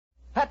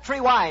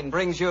Petri Wine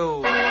brings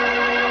you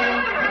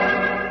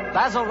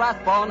Basil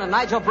Rathbone and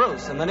Nigel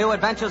Bruce in the new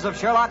adventures of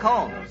Sherlock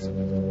Holmes.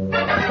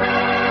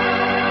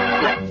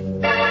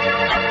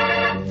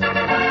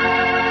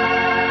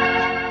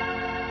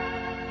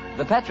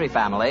 The Petri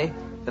family,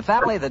 the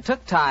family that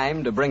took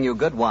time to bring you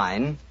good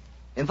wine,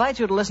 invites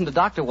you to listen to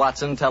Dr.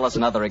 Watson tell us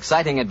another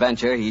exciting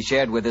adventure he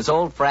shared with his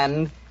old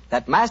friend,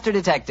 that master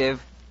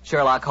detective,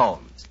 Sherlock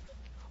Holmes.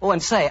 Oh,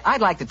 and say,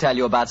 I'd like to tell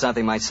you about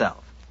something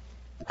myself.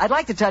 I'd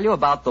like to tell you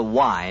about the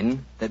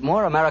wine that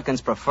more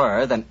Americans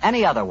prefer than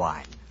any other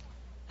wine.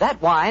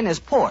 That wine is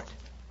port.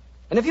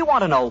 And if you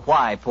want to know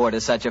why port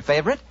is such a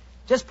favorite,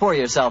 just pour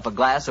yourself a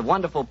glass of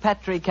wonderful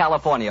Petri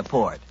California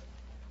port.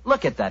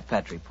 Look at that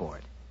Petri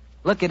port.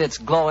 Look at its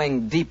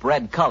glowing, deep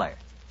red color.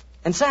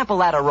 And sample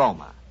that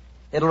aroma.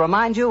 It'll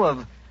remind you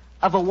of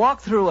a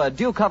walk through a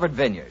dew-covered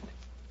vineyard.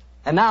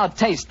 And now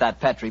taste that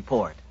Petri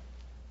port.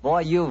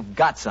 Boy, you've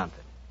got something.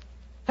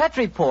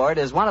 Petri Port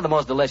is one of the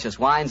most delicious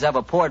wines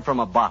ever poured from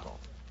a bottle.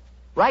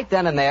 Right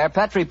then and there,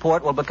 Petri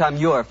Port will become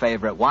your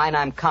favorite wine.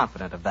 I'm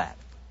confident of that.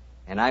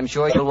 And I'm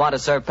sure you'll want to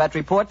serve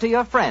Petri Port to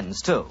your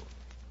friends, too,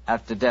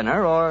 after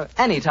dinner or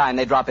any time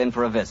they drop in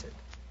for a visit.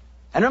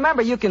 And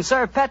remember, you can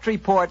serve Petri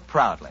Port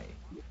proudly,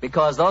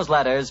 because those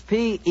letters,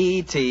 P-E-T-R-I,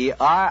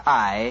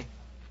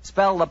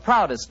 spell the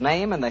proudest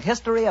name in the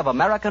history of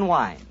American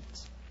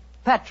wines.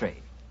 Petri.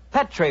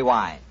 Petri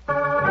Wine.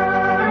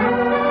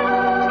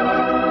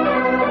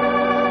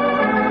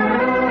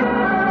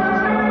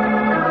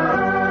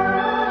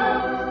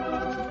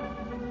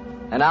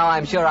 And now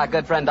I'm sure our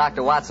good friend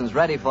Dr. Watson's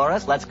ready for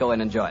us. Let's go in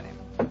and join him.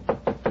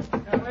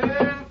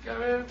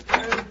 Come in.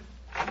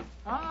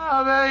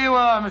 Ah, there you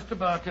are, Mr.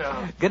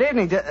 Bartell. Good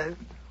evening.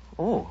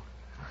 Oh,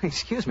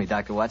 excuse me,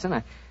 Dr. Watson.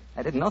 I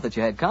didn't know that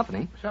you had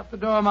company. Shut the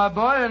door, my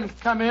boy, and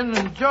come in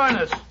and join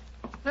us.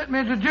 Let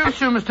me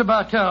introduce you, Mr.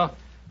 Bartell.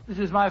 This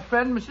is my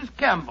friend, Mrs.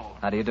 Campbell.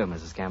 How do you do,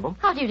 Mrs. Campbell?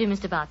 How do you do,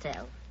 Mr.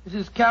 Bartell?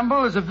 Mrs.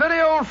 Campbell is a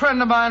very old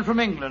friend of mine from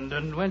England,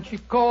 and when she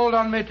called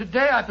on me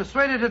today, I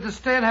persuaded her to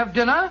stay and have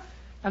dinner,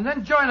 and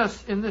then join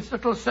us in this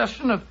little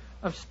session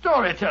of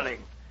storytelling.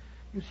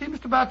 You see,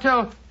 Mr.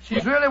 Bartell,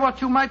 she's really what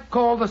you might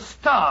call the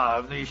star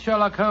of the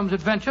Sherlock Holmes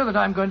adventure that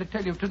I'm going to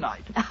tell you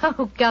tonight.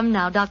 Oh, come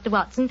now, Dr.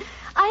 Watson.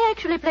 I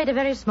actually played a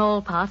very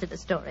small part in the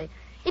story.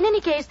 In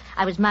any case,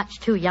 I was much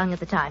too young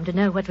at the time to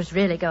know what was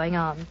really going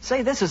on.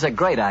 Say, this is a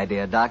great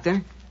idea,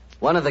 Doctor.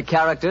 One of the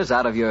characters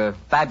out of your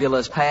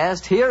fabulous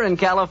past here in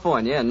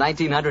California in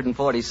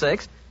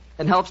 1946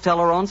 and helps tell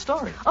her own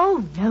story.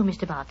 Oh, no,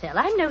 Mr. Bartell.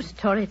 I'm no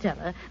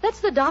storyteller. That's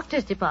the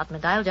doctor's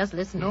department. I'll just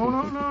listen. No,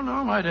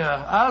 my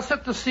dear. I'll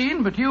set the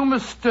scene, but you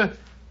must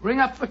ring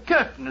up the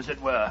curtain, as it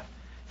were.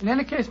 In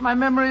any case, my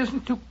memory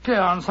isn't too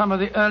clear on some of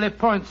the early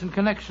points in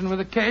connection with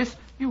the case.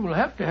 You will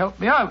have to help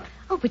me out.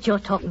 Oh, but you're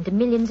talking to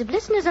millions of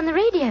listeners on the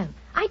radio.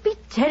 I'd be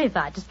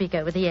terrified to speak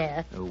over the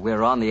air.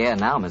 We're on the air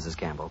now, Mrs.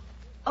 Campbell.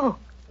 Oh,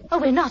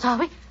 we're not, are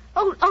we?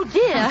 Oh,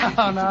 dear.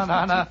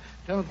 No.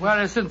 Don't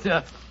worry,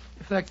 Cynthia.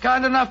 If they're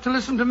kind enough to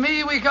listen to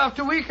me week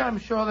after week, I'm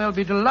sure they'll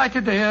be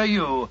delighted to hear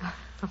you.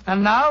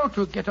 And now,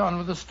 to get on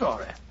with the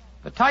story.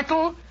 The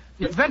title,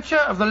 The Adventure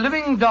of the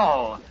Living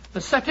Doll.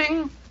 The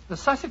setting, the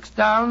Sussex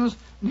Downs,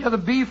 near the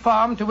bee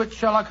farm to which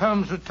Sherlock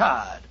Holmes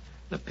retired.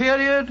 The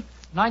period,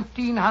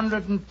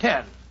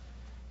 1910.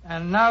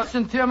 And now,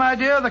 Cynthia, my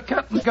dear, the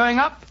curtain's going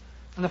up,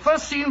 and the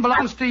first scene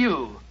belongs to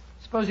you.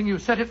 Supposing you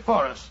set it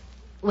for us.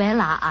 Well,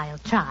 I'll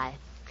try.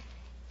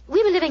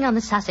 We were living on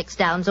the Sussex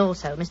Downs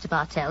also, Mr.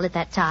 Bartell, at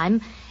that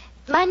time.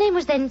 My name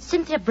was then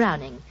Cynthia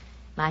Browning.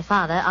 My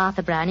father,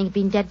 Arthur Browning, had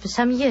been dead for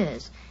some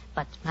years,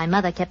 but my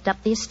mother kept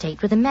up the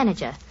estate with a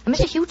manager, a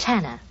Mr. Hugh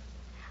Tanner.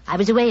 I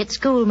was away at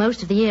school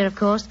most of the year, of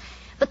course,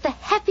 but the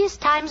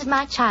happiest times of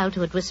my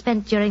childhood were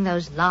spent during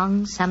those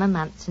long summer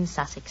months in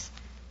Sussex.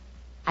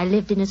 I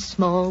lived in a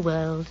small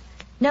world,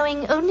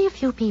 knowing only a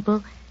few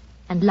people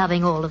and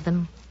loving all of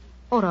them,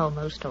 or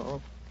almost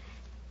all.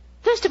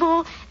 First of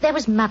all, there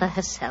was Mother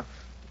herself.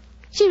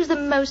 She was the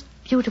most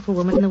beautiful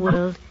woman in the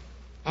world,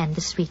 and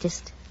the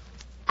sweetest.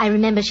 I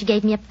remember she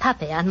gave me a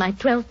puppy on my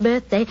 12th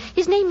birthday.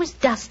 His name was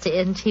Dusty,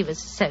 and he was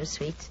so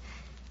sweet.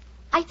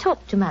 I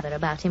talked to Mother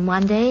about him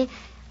one day.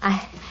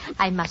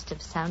 I must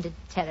have sounded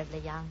terribly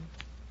young.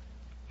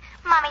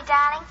 Mommy,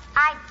 darling,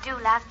 I do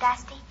love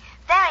Dusty.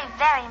 Very,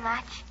 very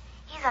much.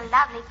 He's a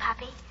lovely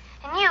puppy,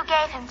 and you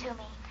gave him to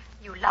me.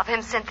 You love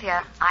him,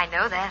 Cynthia. I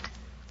know that.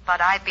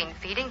 But I've been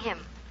feeding him.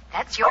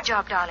 That's your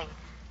job, darling.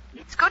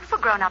 It's good for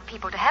grown-up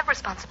people to have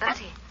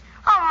responsibility.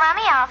 Oh,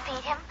 Mommy, I'll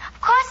feed him. Of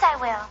course I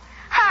will.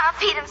 I'll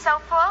feed him so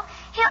full,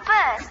 he'll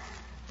burst.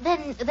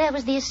 Then there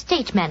was the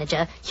estate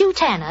manager, Hugh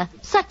Tanner,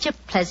 such a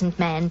pleasant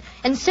man,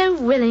 and so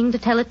willing to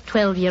tell a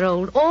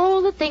 12-year-old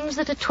all the things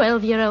that a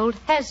 12-year-old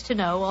has to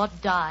know or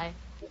die.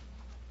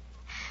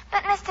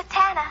 But, Mr.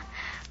 Tanner,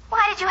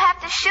 why did you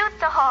have to shoot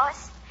the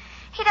horse?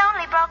 He'd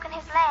only broken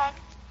his leg.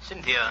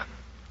 Cynthia,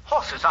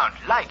 horses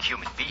aren't like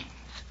human beings.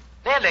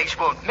 Their legs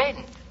won't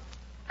mend.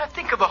 Now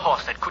think of a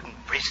horse that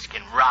couldn't brisk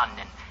and run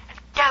and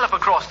gallop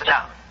across the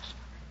downs.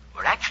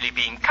 We're actually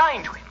being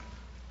kind to him.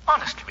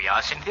 Honest we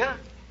are, Cynthia.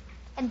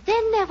 And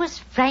then there was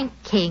Frank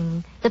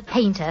King, the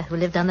painter who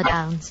lived on the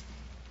downs.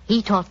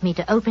 He taught me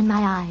to open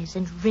my eyes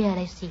and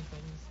really see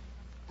things.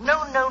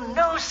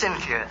 No,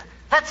 Cynthia.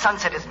 That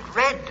sunset isn't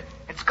red.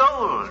 It's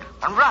gold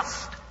and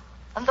rust.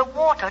 And the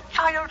water,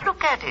 child,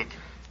 look at it.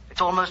 It's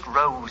almost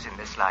rose in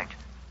this light.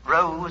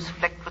 Rose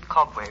flecked with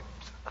cobwebs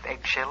of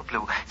eggshell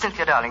blue.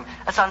 Cynthia, darling,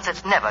 a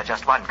sunset's never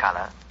just one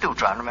color. Do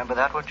try and remember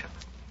that, won't you?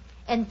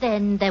 And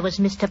then there was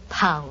Mr.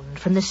 Pound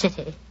from the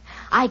city.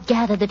 I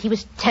gathered that he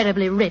was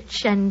terribly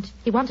rich and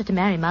he wanted to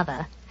marry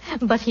Mother.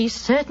 But he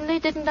certainly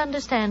didn't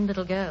understand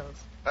little girls.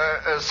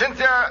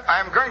 Cynthia,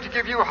 I'm going to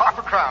give you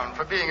 £50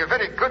 for being a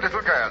very good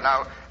little girl.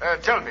 Now,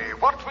 tell me,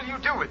 what will you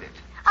do with it?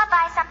 I'll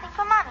buy something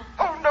for Mommy.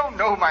 Oh,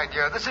 no, my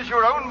dear. This is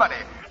your own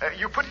money.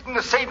 You put it in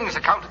the savings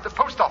account at the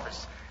post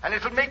office, and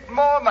it'll make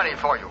more money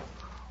for you.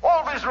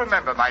 Always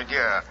remember, my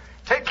dear,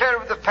 take care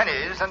of the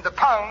pennies, and the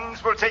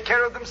pounds will take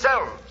care of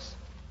themselves.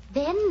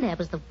 Then there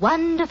was the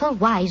wonderful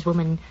wise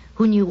woman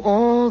who knew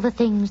all the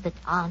things that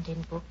aren't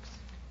in books.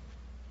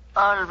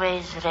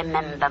 Always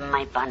remember,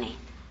 my bunny,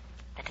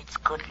 that it's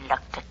good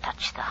luck to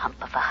touch the hump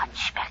of a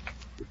hunchback.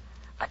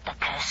 But the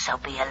curse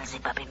of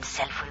Beelzebub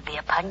himself will be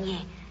upon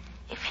ye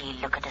if ye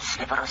look at a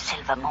sliver of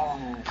silver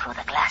moon through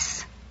the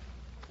glass.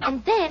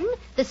 And then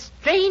the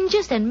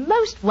strangest and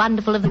most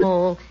wonderful of them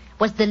all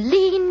was the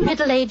lean,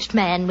 middle-aged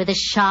man with a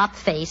sharp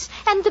face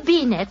and the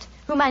bee-net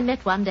whom I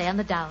met one day on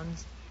the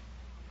downs.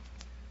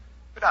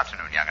 Good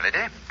afternoon, young lady.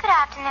 Good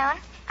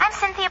afternoon. I'm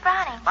Cynthia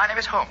Browning. My name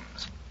is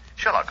Holmes.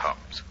 Sherlock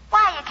Holmes. Why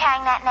are you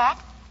carrying that net?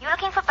 You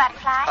looking for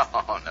butterflies?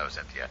 Oh, no,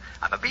 Cynthia.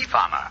 I'm a bee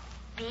farmer.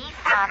 Bee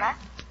farmer?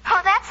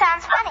 Oh, that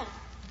sounds funny.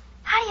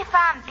 How do you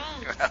farm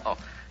bees? Well,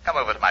 come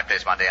over to my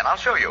place one day and I'll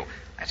show you.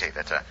 I say,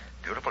 that's a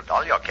beautiful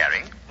doll you're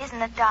carrying. It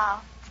isn't a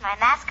doll. It's my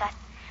mascot.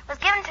 It was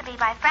given to me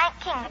by Frank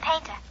King, the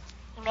painter.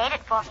 He made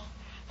it for me.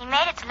 He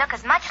made it to look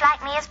as much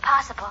like me as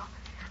possible.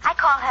 I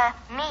call her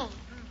Me.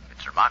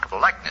 It's a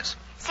remarkable likeness.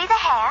 See the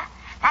hair?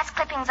 That's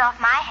clippings off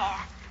my hair.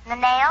 And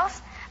the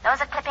nails?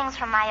 Those are clippings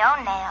from my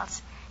own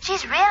nails.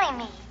 She's really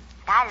me.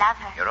 And I love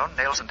her. Your own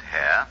nails and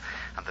hair,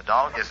 and the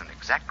doll is an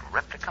exact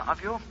replica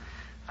of you?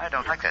 I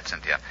don't like that,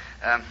 Cynthia.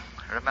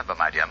 Remember,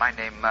 my dear, my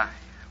name,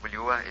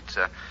 it's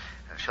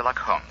Sherlock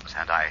Holmes,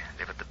 and I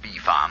live at the bee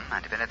farm,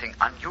 and if anything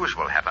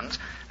unusual happens,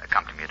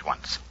 come to me at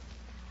once.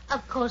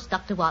 Of course,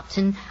 Dr.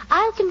 Watson,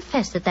 I'll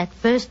confess that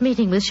first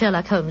meeting with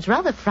Sherlock Holmes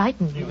rather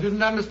frightened me. You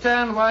didn't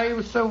understand why he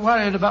was so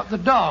worried about the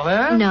doll,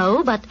 eh?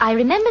 No, but I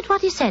remembered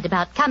what he said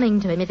about coming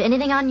to him if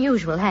anything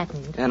unusual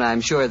happened. And I'm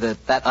sure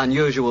that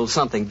unusual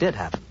something did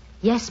happen.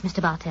 Yes,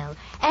 Mr. Bartell,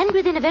 and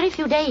within a very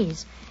few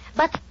days.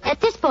 But at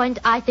this point,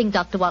 I think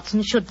Dr.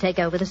 Watson should take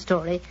over the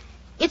story.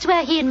 It's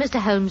where he and Mr.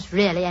 Holmes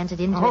really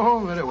entered into it. Oh,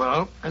 very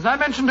well. As I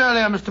mentioned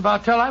earlier, Mr.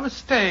 Bartell, I was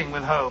staying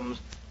with Holmes.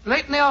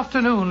 Late in the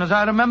afternoon, as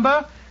I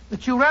remember,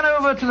 that you ran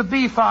over to the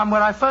bee farm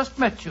where I first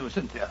met you,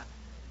 Cynthia.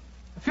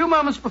 A few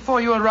moments before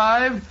you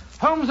arrived,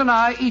 Holmes and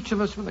I, each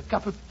of us with a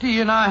cup of tea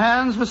in our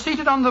hands, were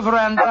seated on the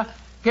veranda,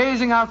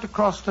 gazing out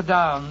across the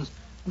downs,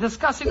 and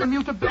discussing the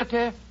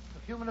mutability of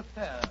human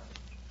affairs.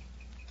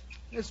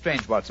 It's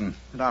strange, Watson,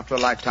 that after a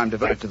lifetime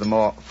devoted to the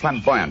more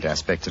flamboyant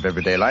aspects of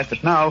everyday life,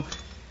 that now,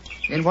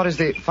 in what is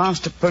the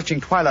fast approaching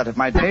twilight of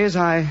my days,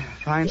 I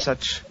find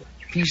such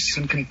peace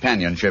and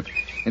companionship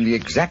in the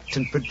exact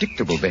and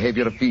predictable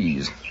behavior of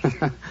bees.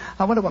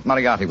 I wonder what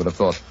Moriarty would have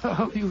thought.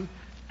 Oh, you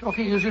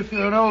talking as if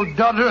you're an old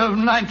dodder of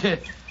 90.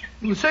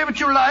 You say what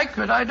you like,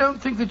 but I don't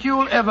think that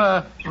you'll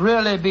ever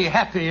really be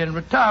happy in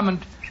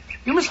retirement.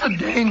 You miss the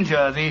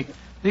danger, the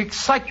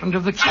excitement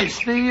of the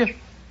case,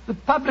 the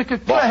public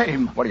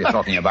acclaim. What are you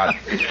talking about?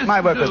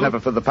 My work was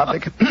never for the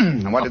public.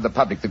 What did the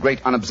public, the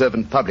great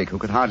unobservant public, who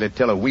could hardly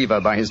tell a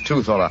weaver by his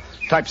tooth or a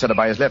typesetter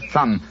by his left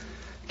thumb,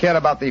 care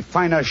about the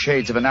finer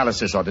shades of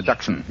analysis or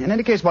deduction? In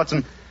any case,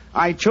 Watson,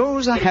 I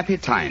chose a happy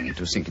time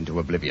to sink into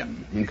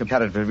oblivion. In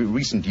comparatively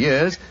recent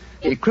years,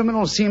 a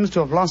criminal seems to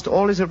have lost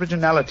all his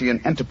originality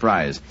and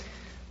enterprise.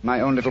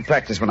 My own little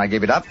practice, when I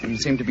gave it up,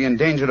 seemed to be in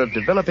danger of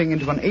developing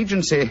into an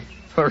agency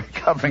for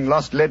recovering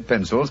lost lead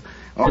pencils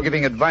or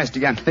giving advice to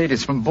young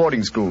ladies from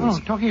boarding schools.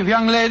 Oh, talking of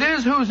young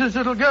ladies, who's this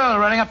little girl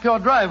running up your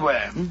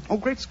driveway? Oh,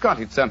 great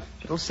Scott, it's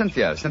little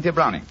Cynthia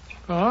Browning.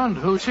 Oh, and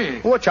who's she?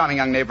 Oh, a charming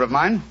young neighbor of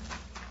mine.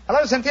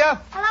 Hello,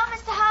 Cynthia. Hello,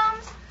 Mr.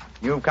 Holmes.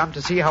 You've come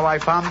to see how I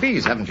farm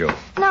bees, haven't you?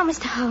 No,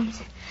 Mr.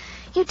 Holmes.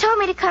 You told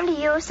me to come to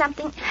you if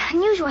something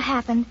unusual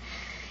happened.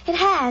 It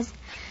has.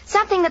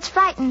 Something that's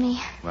frightened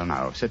me. Well,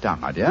 now, sit down,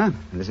 my dear.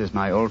 This is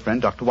my old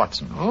friend, Dr.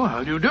 Watson. Oh,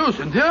 how do you do,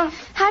 Cynthia?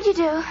 How do you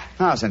do?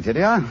 Now, Cynthia,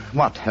 dear,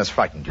 what has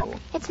frightened you?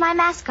 It's my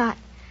mascot.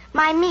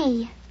 My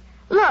Me.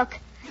 Look,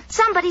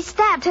 somebody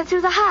stabbed her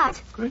through the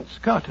heart. Great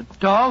Scott, a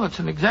doll that's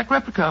an exact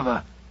replica of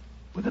her,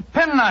 with a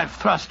penknife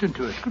thrust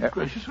into it. Good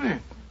gracious me.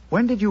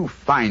 When did you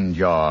find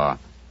your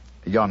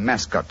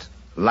mascot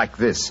like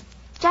this?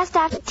 Just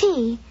after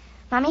tea.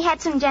 Mommy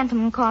had some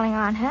gentlemen calling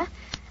on her,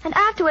 and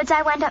afterwards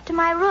I went up to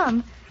my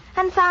room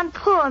and found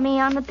poor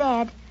Me on the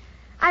bed.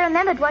 I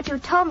remembered what you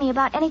told me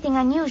about anything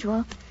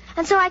unusual,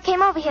 and so I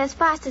came over here as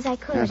fast as I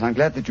could. Yes, I'm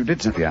glad that you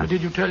did, Cynthia.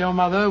 Did you tell your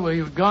mother where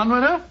you'd gone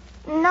with her?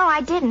 No,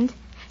 I didn't.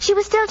 She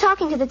was still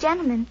talking to the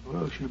gentleman.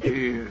 Well,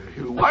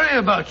 she'll worry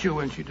about you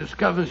when she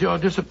discovers your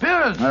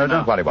disappearance. No,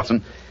 don't worry,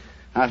 Watson.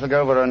 I shall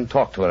go over and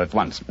talk to her at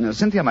once.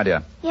 Cynthia, my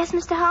dear. Yes,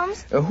 Mr.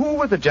 Holmes? Who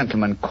were the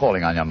gentlemen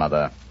calling on your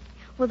mother?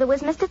 Well, there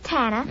was Mr.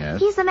 Tanner. Yes.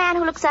 He's the man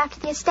who looks after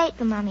the estate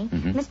for Mummy.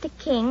 Mr.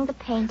 King, the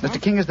painter.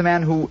 Mr. King is the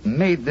man who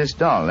made this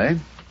doll, eh?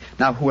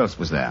 Now, who else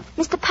was there?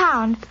 Mr.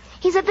 Pound.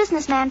 He's a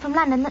businessman from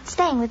London that's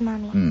staying with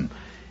Mummy.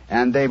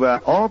 And they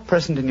were all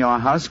present in your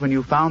house when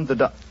you found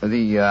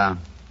the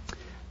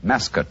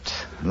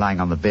mascot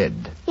lying on the bed.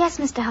 Yes,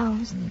 Mr.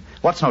 Holmes.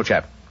 Watson, old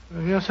chap.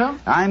 Yes, sir?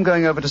 I'm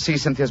going over to see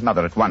Cynthia's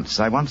mother at once.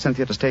 I want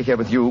Cynthia to stay here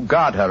with you.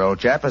 Guard her, old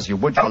chap, as you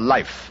would your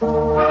life.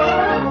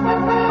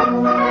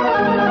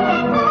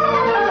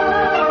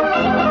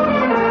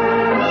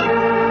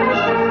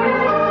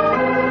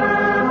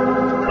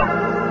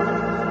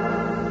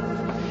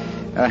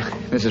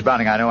 Mrs.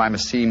 Browning, I know I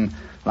must seem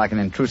like an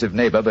intrusive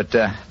neighbor, but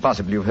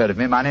possibly you've heard of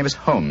me. My name is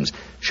Holmes,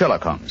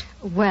 Sherlock Holmes.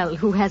 Well,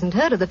 who hasn't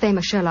heard of the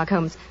famous Sherlock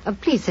Holmes?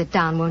 Please sit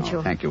down, won't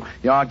you? Thank you.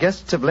 Your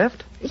guests have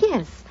left?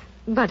 Yes.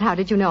 But how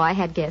did you know I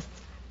had guests?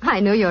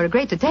 I know you're a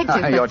great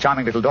detective, but... Your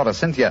charming little daughter,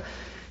 Cynthia,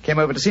 came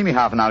over to see me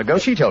half an hour ago.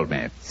 She told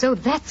me. So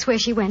that's where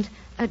she went.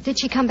 Did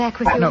she come back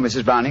with you? No,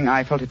 Mrs. Browning.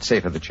 I felt it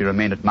safer that she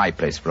remained at my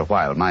place for a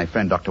while. My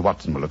friend Dr.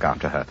 Watson will look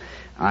after her.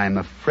 I'm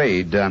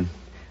afraid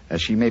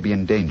she may be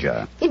in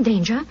danger. In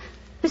danger?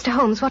 Mr.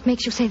 Holmes, what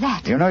makes you say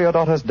that? You know your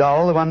daughter's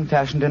doll, the one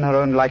fashioned in her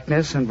own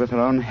likeness and with her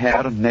own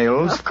hair and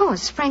nails? Of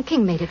course. Frank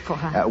King made it for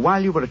her.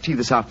 While you were at tea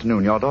this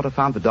afternoon, your daughter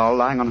found the doll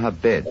lying on her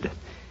bed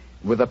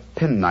with a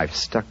penknife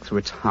stuck through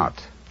its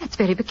heart. That's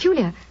very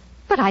peculiar.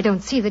 But I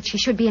don't see that she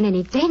should be in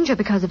any danger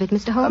because of it,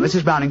 Mr. Holmes.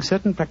 Mrs. Browning,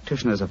 certain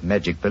practitioners of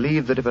magic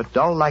believe that if a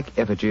doll-like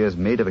effigy is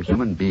made of a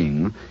human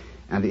being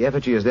and the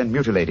effigy is then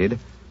mutilated,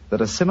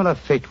 that a similar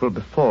fate will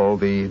befall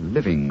the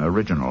living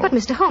original. But,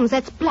 Mr. Holmes,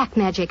 that's black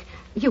magic.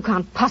 You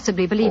can't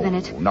possibly believe in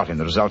it. Not in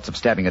the results of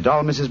stabbing a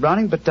doll, Mrs.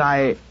 Browning, but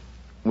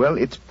well,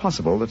 it's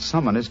possible that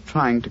someone is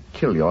trying to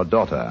kill your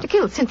daughter. To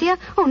kill Cynthia?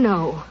 Oh,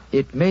 no.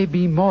 It may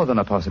be more than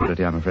a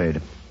possibility, I'm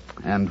afraid.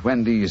 And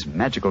when these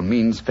magical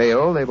means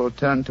fail, they will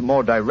turn to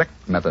more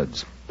direct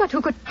methods. But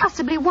who could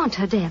possibly want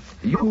her death?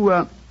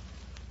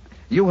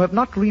 You have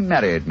not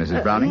remarried,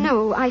 Mrs. Browning?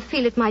 No, I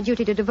feel it my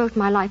duty to devote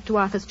my life to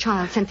Arthur's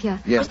child, Cynthia.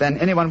 Yes, then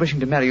anyone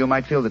wishing to marry you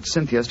might feel that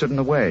Cynthia stood in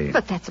the way.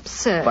 But that's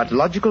absurd. But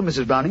logical,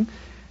 Mrs. Browning.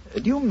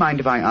 Do you mind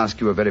if I ask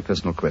you a very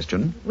personal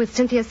question? With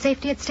Cynthia's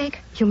safety at stake,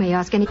 you may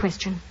ask any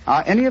question.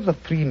 Are any of the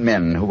three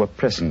men who were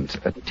present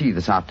at tea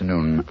this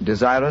afternoon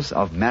desirous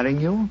of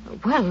marrying you?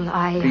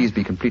 Well, Please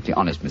be completely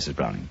honest, Mrs.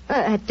 Browning.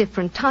 At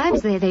different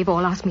times, they've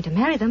all asked me to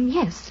marry them,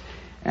 yes.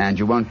 And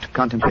you won't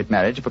contemplate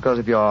marriage because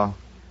of your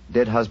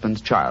dead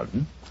husband's child?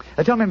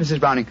 Tell me, Mrs.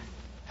 Browning,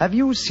 have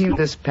you seen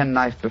this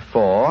penknife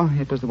before?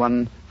 It was the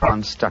one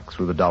found stuck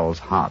through the doll's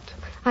heart.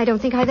 I don't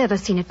think I've ever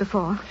seen it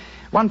before.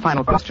 One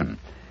final question.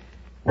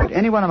 Would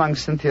anyone among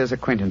Cynthia's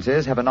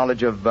acquaintances have a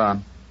knowledge of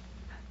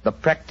the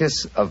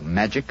practice of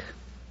magic?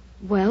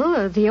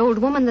 Well, the old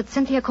woman that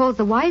Cynthia called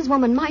the wise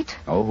woman might.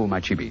 Oh, who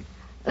might she be?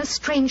 A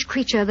strange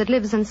creature that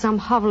lives in some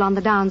hovel on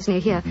the downs near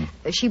here.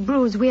 She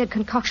brews weird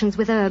concoctions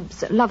with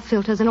herbs, love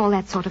philters, and all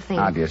that sort of thing.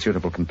 I'd be a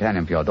suitable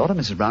companion for your daughter,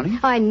 Mrs. Browning.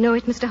 I know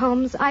it, Mr.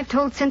 Holmes. I've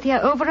told Cynthia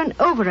over and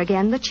over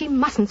again that she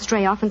mustn't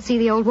stray off and see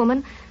the old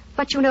woman.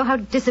 But you know how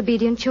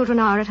disobedient children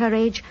are at her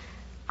age.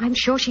 I'm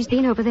sure she's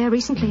been over there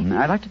recently.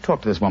 I'd like to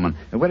talk to this woman.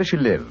 Where does she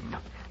live?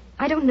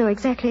 I don't know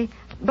exactly,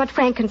 but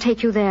Frank can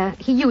take you there.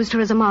 He used her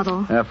as a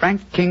model.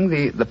 Frank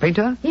King, the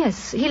painter?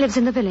 Yes, he lives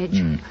in the village.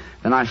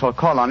 Then I shall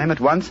call on him at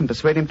once and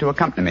persuade him to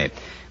accompany me.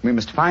 We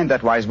must find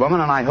that wise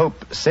woman, and I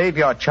hope save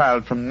your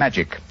child from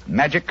magic.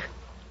 Magic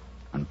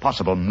and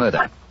possible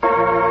murder.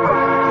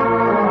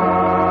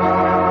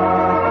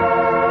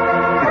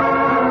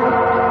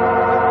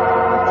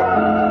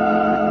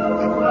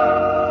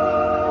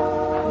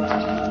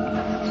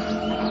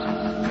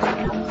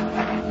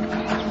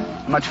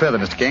 Much further,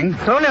 Mr. King?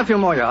 Only a few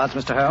more yards,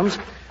 Mr. Holmes.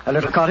 A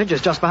little cottage is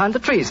just behind the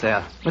trees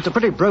there. It's a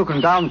pretty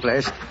broken-down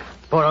place.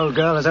 Poor old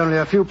girl has only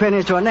a few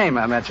pennies to her name,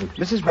 I imagine.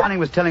 Mrs. Browning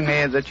was telling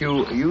me that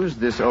you used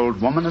this old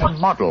woman as a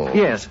model.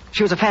 Yes,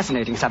 she was a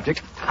fascinating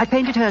subject. I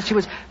painted her as she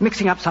was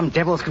mixing up some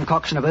devil's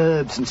concoction of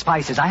herbs and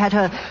spices. I had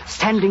her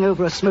standing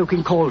over a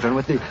smoking cauldron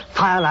with the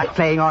firelight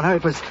playing on her.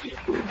 It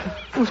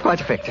was quite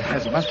effective.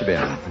 Yes, it must have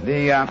been.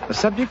 The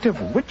subject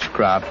of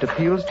witchcraft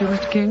appeals to you,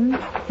 Mr. King?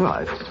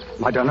 Well,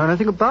 I don't know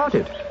anything about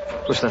it.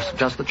 It was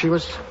just that she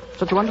was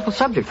such a wonderful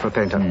subject for a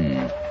painter.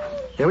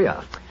 Here we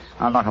are.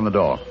 I'll knock on the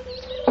door.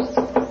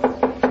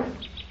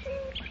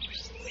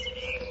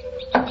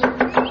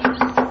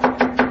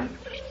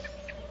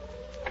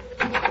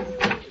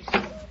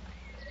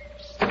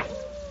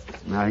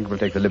 I think we'll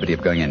take the liberty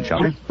of going in,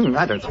 shall we?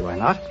 I don't see why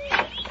not.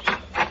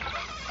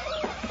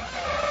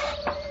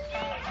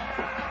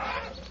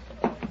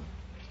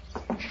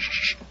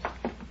 Shh.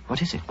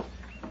 What is it?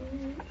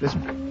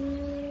 Listen.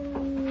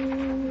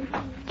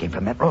 Came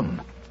from that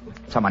room.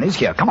 Someone is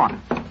here. Come on.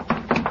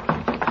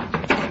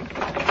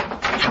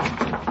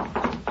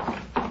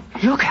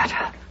 Look at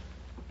her.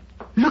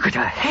 Look at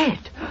her head.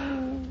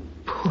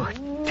 Poor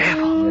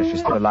devil. she's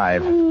still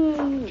alive.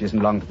 She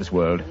isn't long to this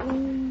world.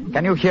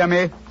 Can you hear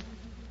me?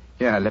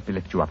 Here, let me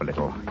lift you up a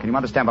little. Can you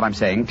understand what I'm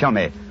saying? Tell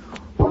me,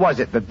 who was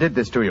it that did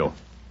this to you?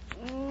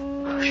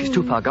 She's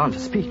too far gone to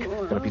speak.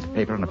 Got a piece of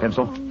paper and a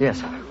pencil?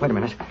 Yes. Wait a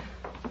minute.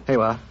 Here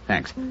you are.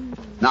 Thanks.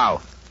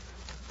 Now,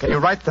 can you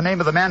write the name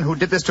of the man who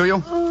did this to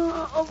you?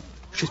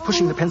 She's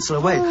pushing the pencil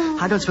away.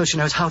 I don't suppose she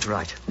knows how to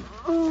write.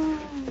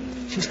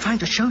 She's trying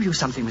to show you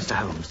something, Mr.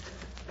 Holmes.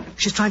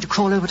 She's trying to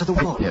crawl over to the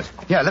wall. Yes.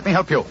 Here, let me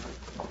help you.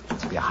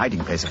 Must be a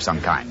hiding place of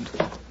some kind.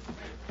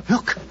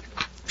 Look.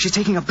 She's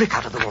taking a brick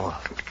out of the wall.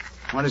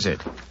 What is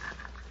it?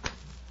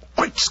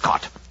 Great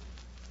Scott!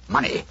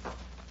 Money.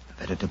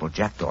 A veritable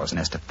jackdaw's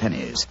nest of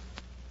pennies.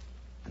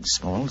 And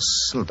small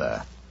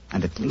silver.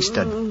 And at least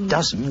a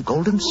dozen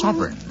golden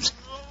sovereigns.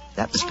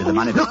 That must be the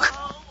money. Look!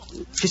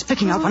 She's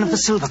picking out one of the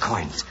silver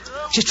coins.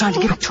 She's trying to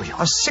give it to you.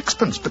 A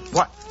sixpence, but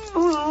what?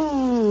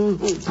 Oh,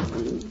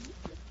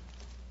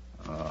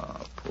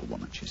 poor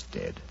woman, she's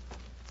dead.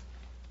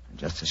 And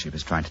just as she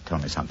was trying to tell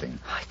me something.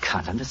 I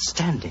can't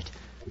understand it.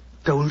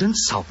 Golden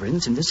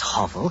sovereigns in this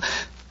hovel,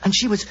 and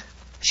she was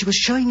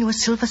showing you a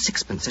silver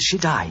sixpence as she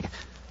died.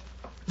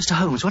 Mr.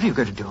 Holmes, what are you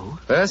going to do?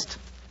 First,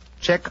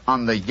 check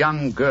on the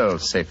young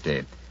girl's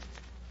safety.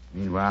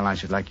 Meanwhile, I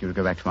should like you to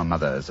go back to my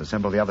mother's.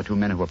 Assemble the other 2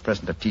 men who were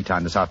present at tea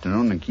time this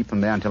afternoon and keep them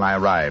there until I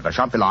arrive. I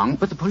shan't be long.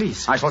 But the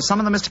police? I shall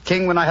summon them, Mr.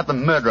 King, when I have the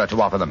murderer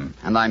to offer them.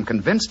 And I'm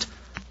convinced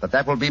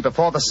that will be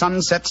before the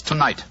sun sets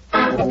tonight.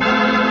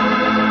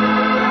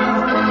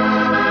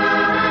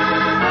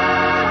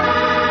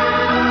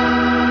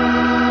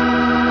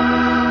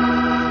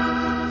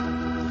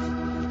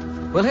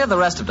 We'll hear the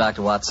rest of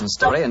Dr. Watson's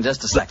story in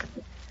just a second.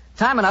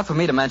 Time enough for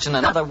me to mention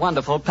another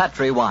wonderful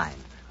Petri wine.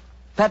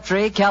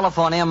 Petri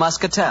California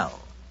Muscatel.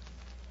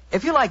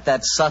 If you like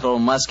that subtle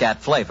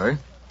muscat flavor,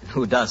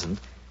 who doesn't,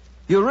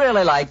 you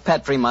really like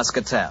Petri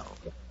Muscatel.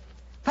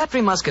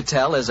 Petri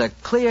Muscatel is a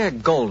clear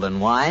golden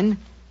wine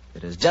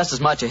that is just as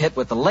much a hit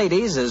with the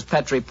ladies as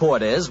Petri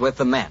Port is with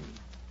the men.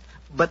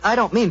 But I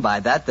don't mean by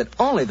that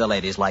only the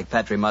ladies like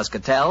Petri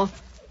Muscatel.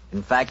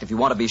 In fact, if you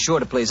want to be sure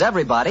to please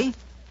everybody,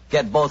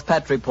 get both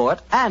Petri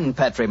Port and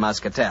Petri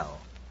Muscatel.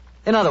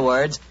 In other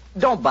words,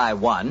 don't buy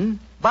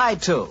one, buy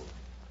two.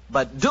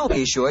 But do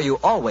be sure you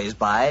always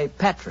buy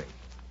Petri.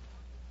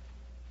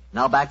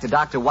 Now back to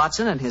Dr.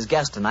 Watson and his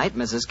guest tonight,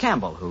 Mrs.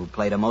 Campbell, who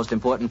played a most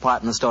important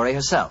part in the story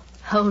herself.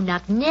 Oh,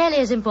 not nearly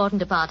as important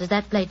a part as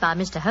that played by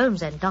Mr.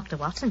 Holmes and Dr.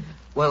 Watson.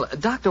 Well,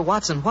 Dr.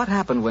 Watson, what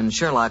happened when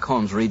Sherlock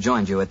Holmes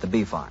rejoined you at the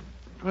bee farm?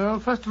 Well,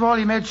 first of all,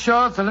 he made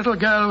sure that the little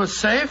girl was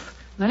safe.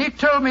 Then he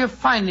told me of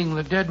finding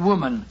the dead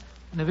woman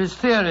and of his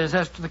theories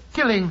as to the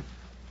killing.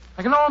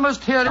 I can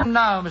almost hear him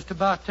now, Mr.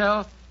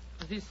 Bartell,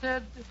 as he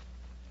said...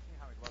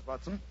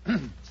 Watson.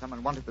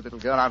 Someone wanted the little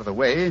girl out of the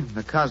way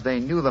because they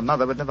knew the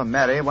mother would never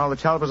marry while the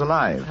child was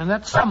alive. And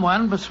that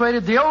someone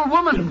persuaded the old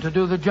woman to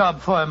do the job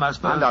for him, I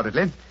suppose.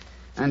 Undoubtedly.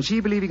 And she,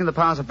 believing in the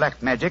powers of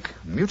black magic,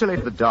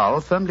 mutilated the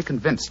doll, firmly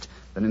convinced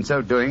that in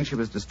so doing she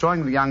was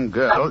destroying the young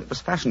girl it was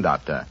fashioned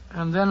after.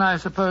 And then, I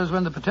suppose,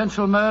 when the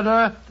potential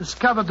murderer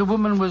discovered the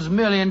woman was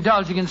merely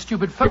indulging in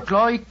stupid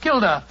folklore, he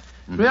killed her,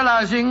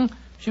 realizing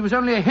she was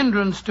only a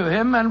hindrance to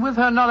him, and with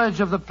her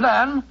knowledge of the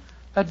plan...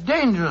 a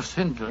dangerous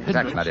hindrance.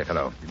 Exactly, my dear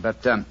fellow.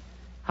 But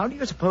how do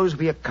you suppose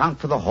we account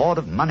for the hoard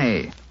of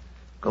money?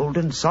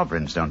 Golden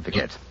sovereigns, don't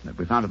forget, that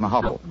we found in the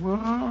hovel. Well,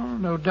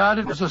 no doubt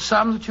it was a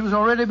sum that she was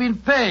already being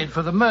paid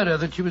for the murder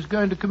that she was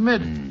going to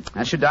commit.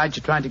 As she died,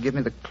 she tried to give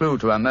me the clue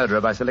to her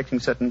murderer by selecting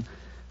certain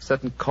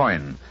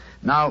coin.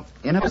 Now,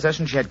 in her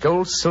possession, she had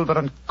gold, silver,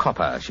 and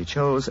copper. She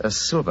chose a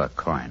silver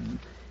coin.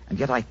 And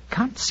yet I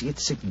can't see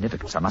its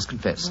significance, I must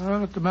confess.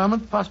 Well, at the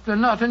moment, possibly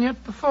not. And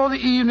yet, before the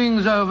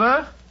evening's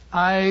over...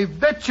 I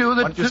bet you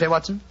that... What did you say,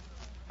 Watson?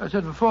 I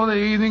said before the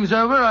evening's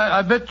over,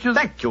 I bet you...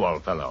 Thank you,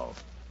 old fellow.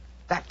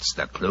 That's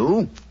the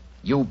clue.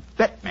 You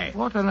bet me.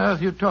 What on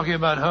earth are you talking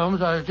about,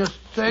 Holmes? I was just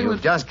saying...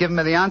 You've just given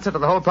me the answer to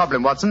the whole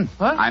problem, Watson.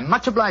 What? I'm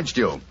much obliged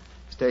to you.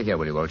 Stay here,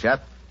 will you, old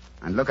chap?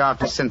 And look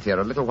after Cynthia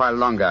a little while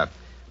longer.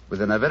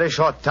 Within a very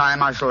short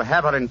time, I shall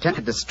have her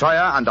intended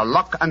destroyer under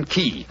lock and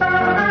key.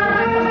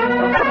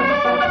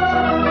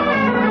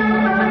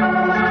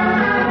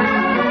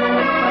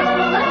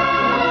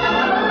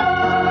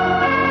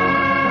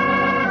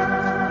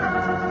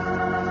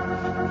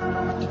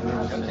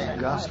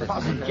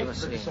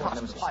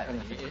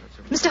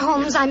 Mr.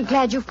 Holmes, I'm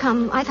glad you've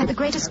come. I've had the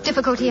greatest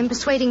difficulty in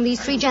persuading these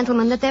three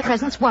gentlemen that their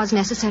presence was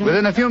necessary.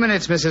 Within a few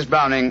minutes, Mrs.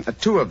 Browning,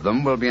 two of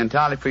them will be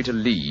entirely free to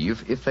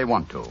leave if they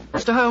want to.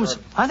 Mr. Holmes,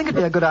 I think it'd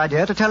be a good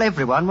idea to tell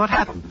everyone what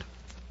happened.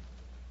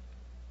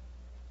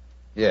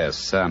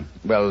 Yes, Mr.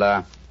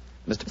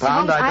 Mr.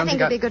 Pound, Holmes, I I don't think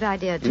it'd be a good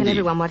idea to tell Indeed.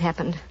 everyone what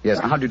happened. Yes,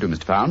 how do you do,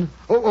 Mr. Pound?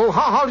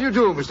 How do you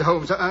do, Mr.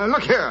 Holmes?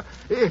 Look here.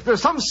 If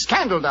there's some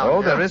scandal down here...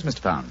 Oh, there is,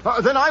 Mr. Pound.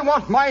 Then I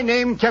want my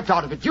name kept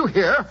out of it. You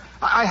hear?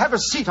 I have a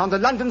seat on the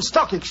London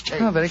Stock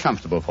Exchange. Oh, very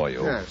comfortable for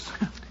you. Yes.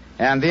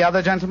 And the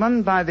other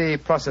gentleman, by the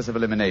process of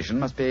elimination,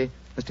 must be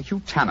Mr.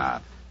 Hugh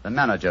Tanner, the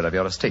manager of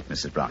your estate,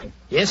 Mrs. Browning.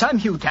 Yes, I'm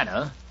Hugh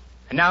Tanner.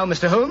 And now,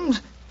 Mr.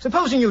 Holmes,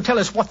 supposing you tell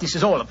us what this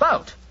is all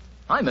about.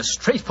 I'm a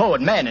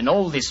straightforward man, and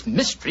all this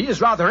mystery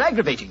is rather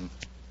aggravating.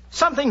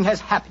 Something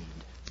has happened.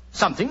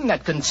 Something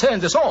that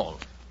concerns us all.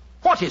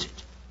 What is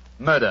it?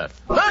 Murder.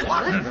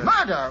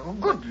 Murder?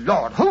 Good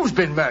Lord, who's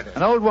been murdered?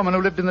 An old woman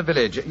who lived in the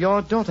village.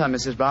 Your daughter,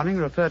 Mrs. Browning,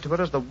 referred to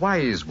her as the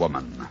wise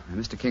woman.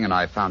 Mr. King and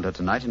I found her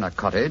tonight in a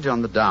cottage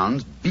on the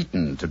downs,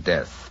 beaten to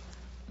death.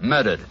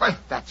 Murdered. Well,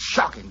 that's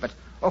shocking, but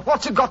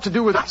what's it got to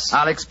do with us?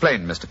 I'll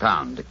explain, Mr.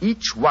 Pound.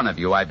 Each one of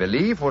you, I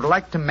believe, would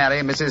like to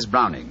marry Mrs.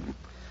 Browning.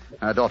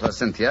 Her daughter,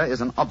 Cynthia,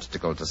 is an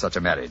obstacle to such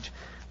a marriage.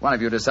 One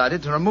of you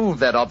decided to remove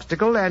that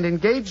obstacle and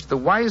engaged the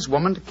wise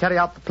woman to carry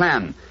out the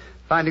plan.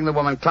 Finding the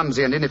woman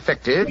clumsy and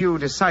ineffective, you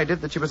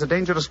decided that she was a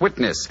dangerous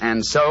witness,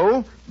 and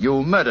so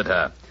you murdered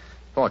her.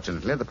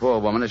 Fortunately, the poor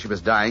woman, as she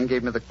was dying,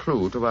 gave me the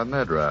clue to her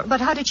murderer. But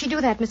how did she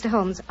do that, Mr.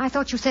 Holmes? I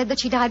thought you said that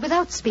she died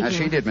without speaking.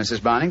 She did,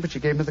 Mrs. Browning, but she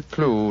gave me the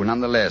clue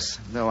nonetheless,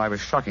 though I was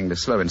shockingly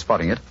slow in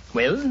spotting it.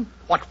 Well,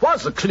 what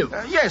was the clue?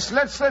 Yes,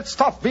 let's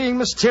stop being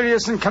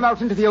mysterious and come out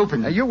into the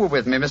open. You were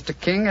with me, Mr.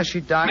 King, as she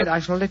died. I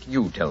shall let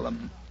you tell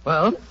them.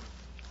 Well,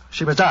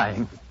 she was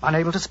dying,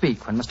 unable to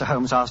speak when Mr.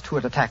 Holmes asked who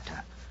had attacked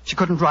her. She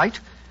couldn't write,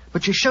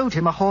 but she showed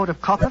him a hoard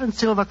of copper and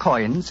silver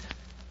coins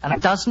and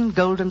 12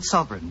 golden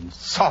sovereigns.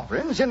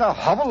 Sovereigns in a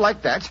hovel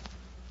like that?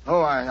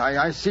 Oh,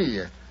 I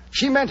see.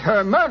 She meant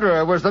her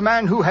murderer was the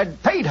man who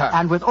had paid her.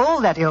 And with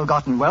all that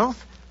ill-gotten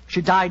wealth,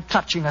 she died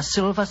clutching a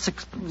silver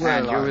sixpence.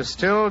 And you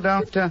still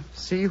don't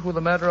see who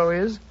the murderer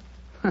is?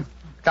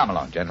 Come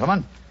along,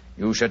 gentlemen.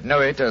 You should know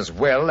it as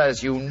well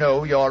as you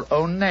know your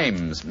own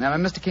names. Now,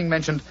 Mr. King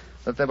mentioned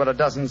that there were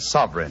 12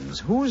 sovereigns.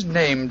 Whose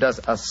name does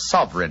a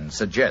sovereign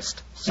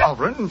suggest?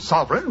 Sovereign?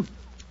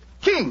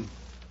 King.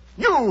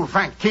 You,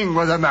 Frank King,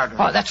 were the murderer.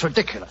 Oh, that's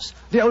ridiculous.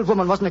 The old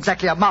woman wasn't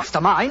exactly a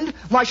mastermind.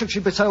 Why should she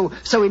be so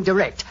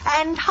indirect?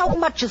 And how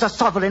much is a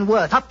sovereign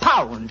worth?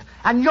 £1.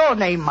 And your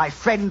name, my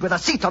friend, with a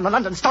seat on the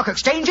London Stock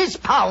Exchange, is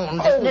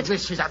Pound. Oh,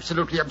 this is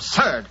absolutely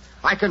absurd.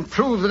 I can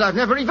prove that I've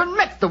never even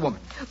met the woman.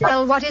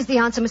 Well, what is the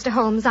answer, Mr.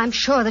 Holmes? I'm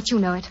sure that you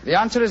know it. The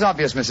answer is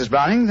obvious, Mrs.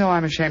 Browning, though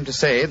I'm ashamed to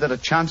say that a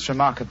chance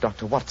remark of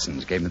Dr.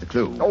 Watson's gave me the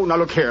clue. Oh, now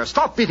look here.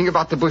 Stop beating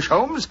about the bush,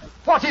 Holmes.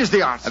 What is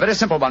the answer? A very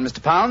simple one,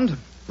 Mr. Pound.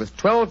 With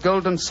 12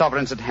 golden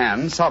sovereigns at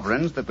hand,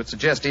 sovereigns that would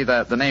suggest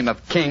either the name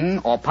of King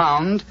or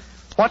Pound,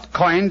 what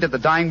coin did the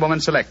dying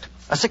woman select?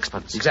 A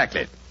sixpence.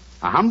 Exactly.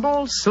 A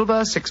humble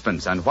silver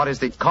sixpence. And what is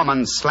the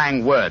common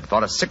slang word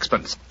for a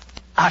sixpence?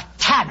 A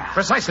tanner.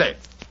 Precisely.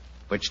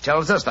 Which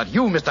tells us that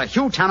you, Mr.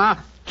 Hugh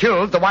Tanner,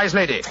 killed the wise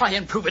lady. Try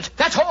and prove it.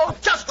 That's all.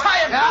 Just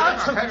try and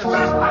prove it.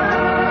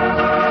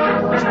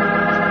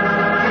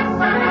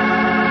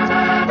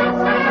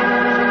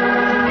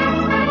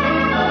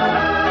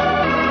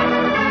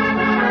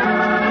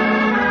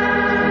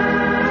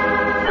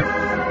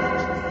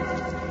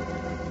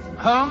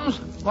 Holmes,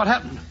 what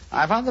happened?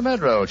 I found the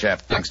murderer, old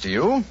chap, thanks to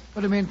you. What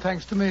do you mean,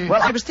 thanks to me?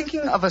 Well, I was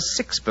thinking of a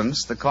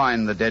sixpence, the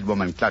coin the dead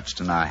woman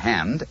clutched in her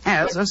hand,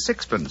 as a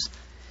sixpence.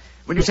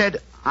 When you said,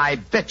 I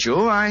bet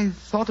you, I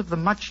thought of the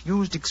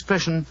much-used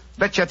expression,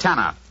 bet your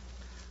Tanner.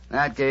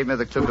 That gave me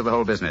the clue to the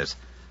whole business.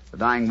 The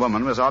dying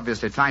woman was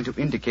obviously trying to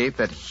indicate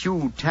that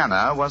Hugh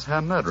Tanner was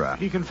her murderer.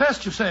 He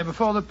confessed, you say,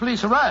 before the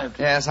police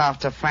arrived. Yes,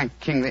 after Frank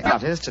King, the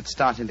artist, had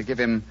started to give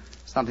him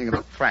something of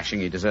the thrashing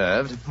he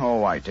deserved.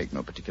 Oh, I take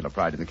no particular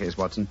pride in the case,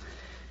 Watson.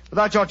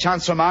 Without your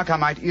chance remark, I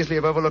might easily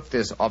have overlooked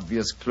this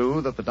obvious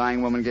clue that the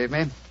dying woman gave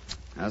me.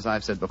 As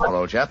I've said before,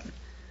 old chap,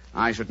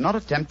 I should not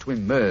attempt to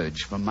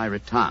emerge from my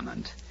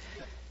retirement.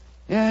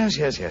 Yes.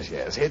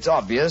 It's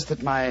obvious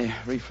that my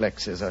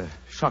reflexes are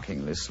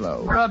shockingly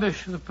slow.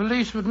 Rubbish. The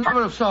police would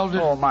never have solved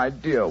it. Oh, my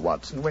dear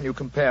Watson, when you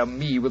compare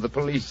me with the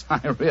police,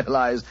 I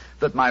realize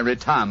that my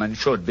retirement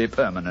should be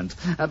permanent.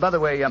 By the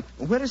way,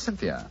 where is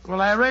Cynthia?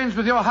 Well, I arranged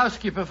with your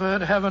housekeeper for her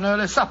to have an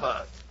early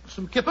supper.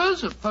 Some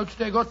kippers, a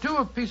poached egg or two,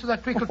 a piece of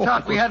that treacle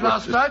tart we had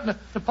last night, and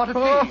a pot of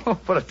tea. Oh,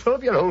 for a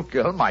 12-year-old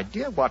girl, my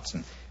dear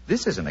Watson,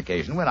 this is an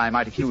occasion when I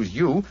might accuse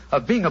you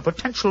of being a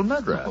potential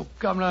murderer. Oh,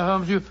 come now,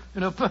 Holmes, you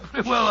know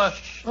perfectly well.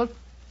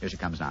 Here she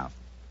comes now.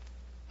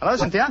 Hello,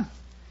 Cynthia.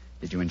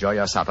 Did you enjoy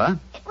your supper?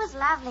 It was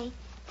lovely.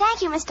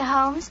 Thank you, Mr.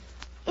 Holmes.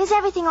 Is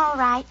everything all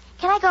right?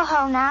 Can I go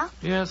home now?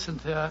 Yes,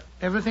 Cynthia.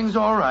 Everything's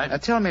all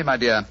right. Tell me, my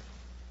dear,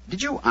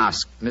 did you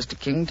ask Mr.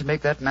 King to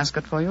make that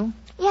mascot for you?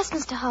 Yes,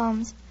 Mr.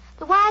 Holmes.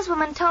 The wise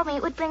woman told me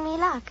it would bring me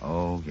luck.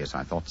 Oh, yes,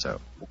 I thought so.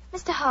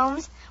 Mr.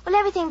 Holmes, will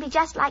everything be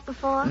just like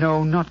before?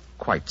 No, not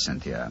quite,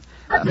 Cynthia.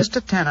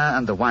 Mr. Tanner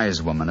and the wise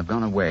woman have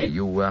gone away.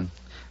 You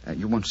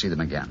won't see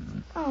them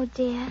again. Oh,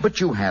 dear. But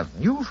you have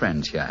new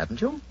friends here, haven't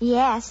you?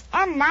 Yes,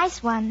 and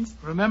nice ones.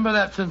 Remember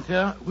that,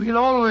 Cynthia. We'll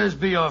always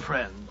be your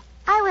friends.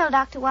 I will,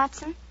 Dr.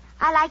 Watson.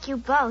 I like you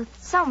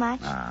both so much.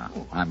 Ah,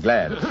 I'm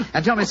glad.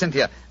 And tell me,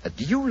 Cynthia,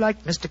 do you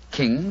like Mr.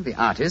 King, the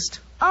artist?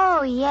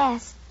 Oh,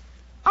 yes.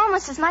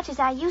 Almost as much as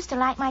I used to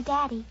like my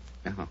daddy.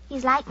 Oh.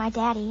 He's like my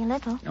daddy, a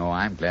little. Oh,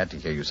 I'm glad to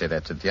hear you say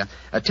that, Cynthia.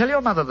 Tell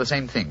your mother the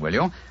same thing, will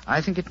you?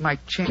 I think it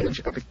might change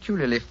a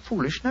peculiarly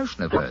foolish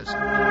notion of hers.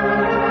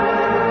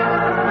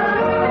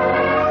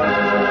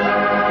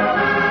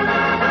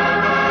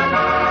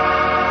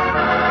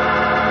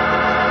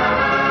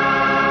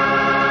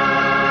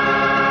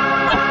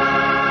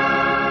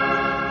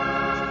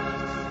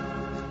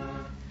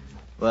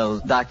 Well,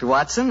 Dr.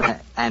 Watson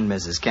and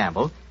Mrs.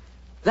 Campbell,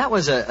 that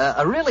was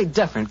a really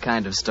different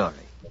kind of story.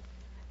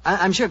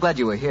 I'm sure glad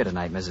you were here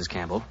tonight, Mrs.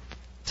 Campbell.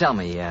 Tell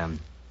me,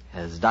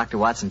 has Dr.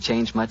 Watson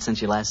changed much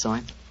since you last saw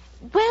him?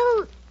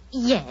 Well,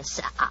 yes.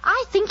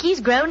 I think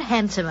he's grown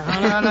handsomer.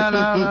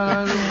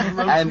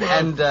 No.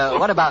 And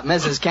what about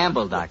Mrs.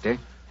 Campbell, Doctor?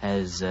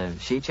 Has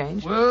she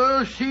changed?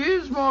 Well, she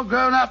is more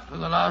grown up than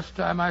the last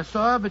time I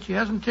saw her, but she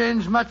hasn't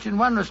changed much in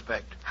one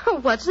respect.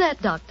 What's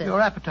that, Doctor? Your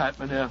appetite,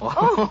 my dear.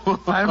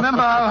 I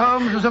remember how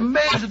Holmes was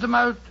amazed at the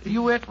amount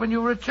you ate when you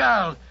were a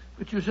child,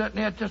 but you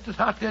certainly had just as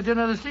hearty a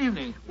dinner this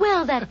evening.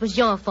 Well, that was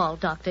your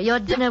fault, Doctor. Your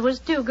dinner was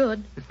too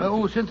good.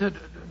 Oh, Cynthia,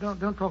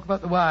 don't talk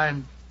about the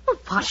wine. Well,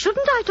 why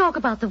shouldn't I talk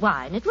about the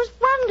wine? It was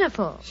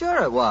wonderful.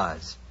 Sure it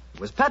was.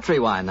 It was Petri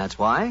wine, that's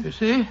why. You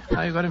see?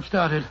 Now you got him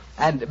started.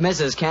 And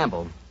Mrs.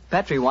 Campbell,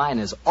 Petri wine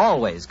is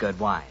always good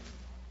wine.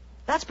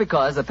 That's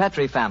because the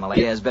Petri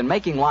family has been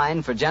making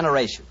wine for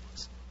generations.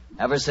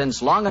 Ever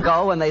since long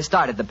ago when they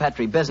started the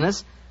Petri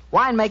business,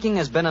 winemaking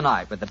has been an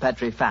art with the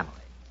Petri family.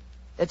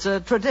 It's a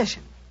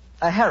tradition,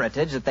 a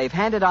heritage that they've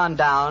handed on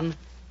down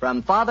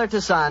from father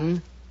to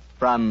son,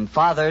 from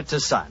father to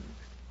son.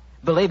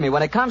 Believe me,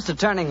 when it comes to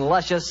turning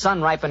luscious,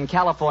 sun-ripened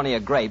California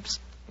grapes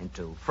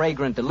into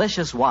fragrant,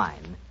 delicious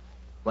wine,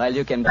 well,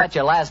 you can bet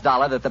your last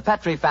dollar that the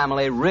Petri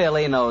family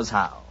really knows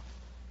how.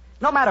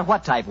 No matter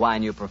what type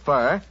wine you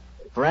prefer,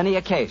 for any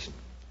occasion,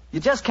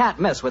 you just can't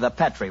miss with a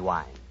Petri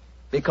wine,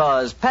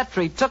 because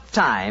Petri took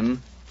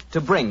time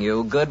to bring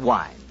you good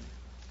wine.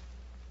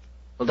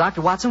 Well,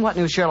 Dr. Watson, what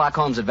new Sherlock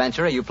Holmes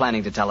adventure are you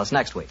planning to tell us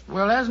next week?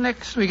 Well, as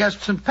next week as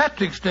St.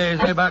 Patrick's Day is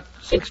only about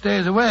 6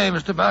 days away,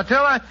 Mr.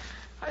 Bartell,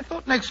 I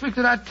thought next week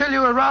that I'd tell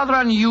you a rather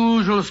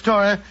unusual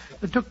story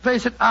that took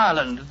place in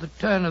Ireland at the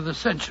turn of the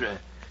century.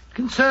 It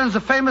concerns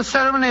the famous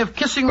ceremony of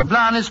kissing the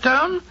Blarney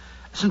Stone,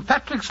 St.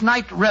 Patrick's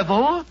Night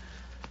Revel,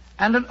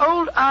 and an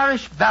old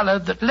Irish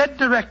ballad that led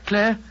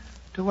directly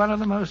to one of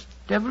the most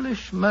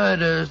devilish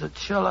murders that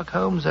Sherlock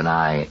Holmes and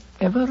I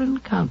ever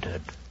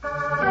encountered.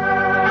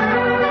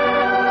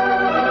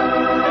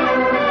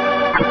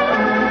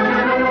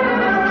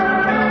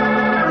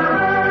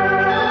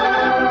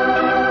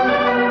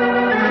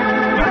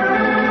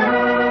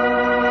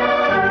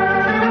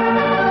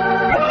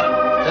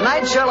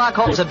 Tonight's Sherlock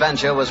Holmes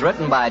adventure was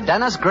written by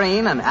Dennis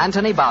Green and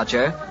Anthony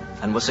Boucher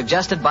and was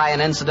suggested by an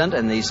incident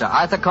in the Sir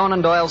Arthur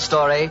Conan Doyle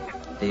story,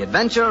 The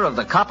Adventure of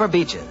the Copper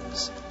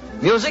Beeches.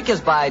 Music is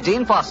by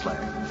Dean Fossler.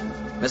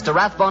 Mr.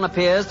 Rathbone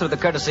appears through the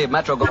courtesy of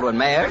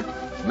Metro-Goldwyn-Mayer,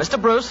 Mr.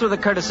 Bruce through the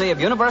courtesy of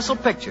Universal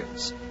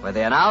Pictures, where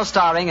they are now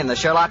starring in the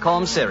Sherlock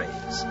Holmes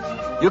series.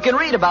 You can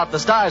read about the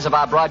stars of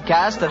our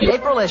broadcast in the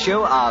April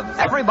issue of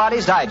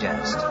Everybody's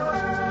Digest.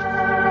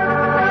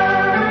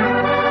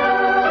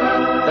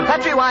 The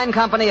Petri Wine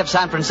Company of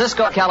San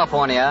Francisco,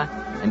 California,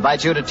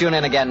 invites you to tune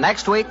in again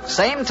next week,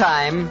 same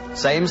time,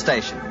 same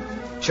station.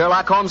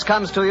 Sherlock Holmes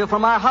comes to you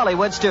from our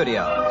Hollywood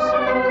studios.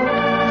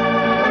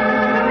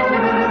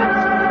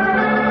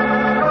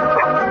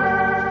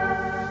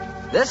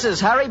 This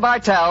is Harry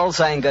Bartell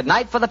saying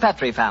goodnight for the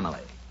Petri family.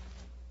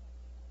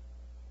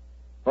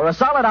 For a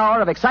solid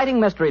hour of exciting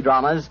mystery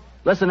dramas,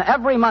 listen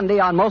every Monday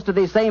on most of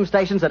these same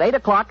stations at 8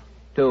 o'clock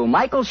to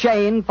Michael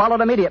Shayne,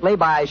 followed immediately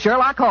by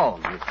Sherlock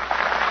Holmes.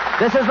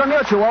 This is the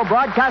Mutual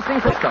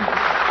Broadcasting System.